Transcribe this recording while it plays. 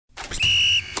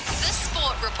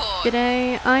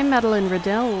G'day, I'm Madeline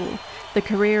Riddell. The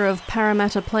career of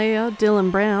Parramatta player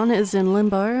Dylan Brown is in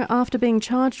limbo after being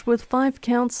charged with 5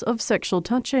 counts of sexual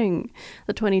touching.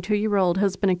 The 22-year-old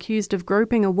has been accused of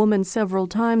groping a woman several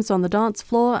times on the dance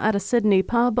floor at a Sydney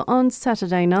pub on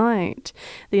Saturday night.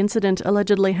 The incident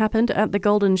allegedly happened at the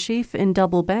Golden Sheaf in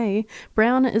Double Bay.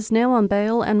 Brown is now on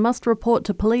bail and must report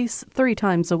to police 3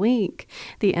 times a week.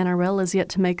 The NRL is yet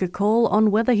to make a call on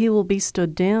whether he will be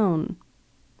stood down.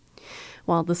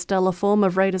 While the stellar form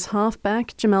of Raiders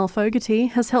halfback Jamal Fogarty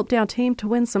has helped our team to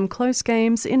win some close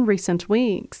games in recent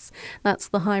weeks. That's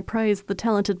the high praise the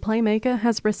talented playmaker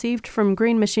has received from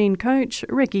Green Machine coach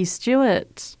Ricky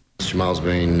Stewart. Jamal's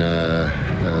been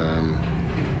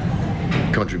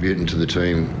contributing to the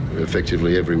team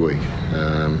effectively every week.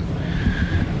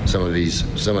 Some of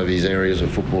his areas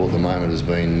of football at the moment has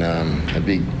been a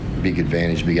big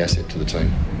advantage, big asset to the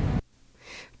team.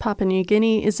 Papua New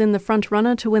Guinea is in the front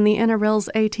runner to win the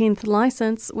NRL's 18th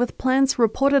licence, with plans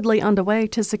reportedly underway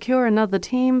to secure another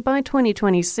team by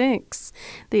 2026.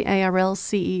 The ARL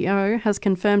CEO has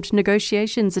confirmed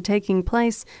negotiations are taking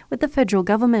place with the federal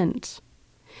government.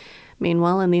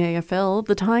 Meanwhile, in the AFL,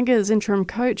 the Tigers' interim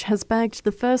coach has bagged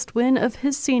the first win of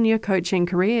his senior coaching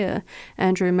career.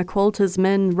 Andrew McQualter's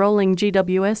men rolling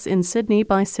GWS in Sydney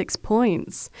by 6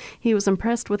 points. He was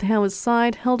impressed with how his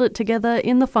side held it together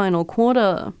in the final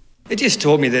quarter. It just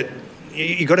taught me that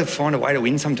you got to find a way to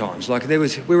win sometimes. Like we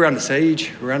were under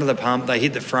siege, we were under the pump, they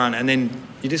hit the front, and then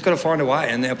you just got to find a way,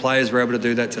 and our players were able to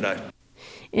do that today.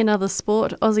 In other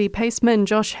sport, Aussie paceman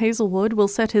Josh Hazlewood will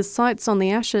set his sights on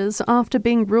the Ashes after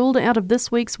being ruled out of this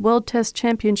week's World Test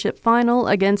Championship final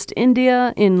against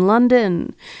India in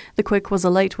London. The Quick was a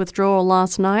late withdrawal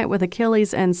last night with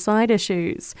Achilles and side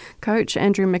issues. Coach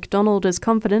Andrew McDonald is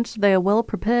confident they are well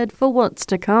prepared for what's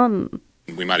to come.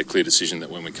 We made a clear decision that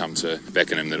when we come to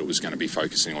Beckenham that it was going to be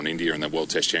focusing on India and the World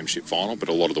Test Championship final, but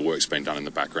a lot of the work's been done in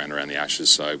the background around the Ashes,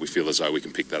 so we feel as though we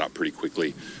can pick that up pretty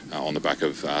quickly on the back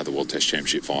of the World Test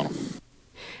Championship final.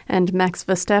 And Max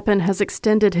Verstappen has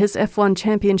extended his F1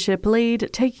 Championship lead,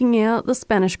 taking out the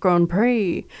Spanish Grand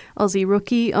Prix. Aussie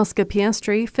rookie Oscar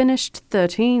Piastri finished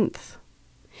 13th.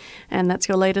 And that's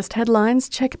your latest headlines.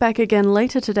 Check back again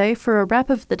later today for a wrap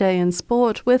of the day in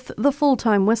sport with the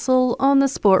full-time whistle on the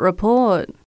Sport Report.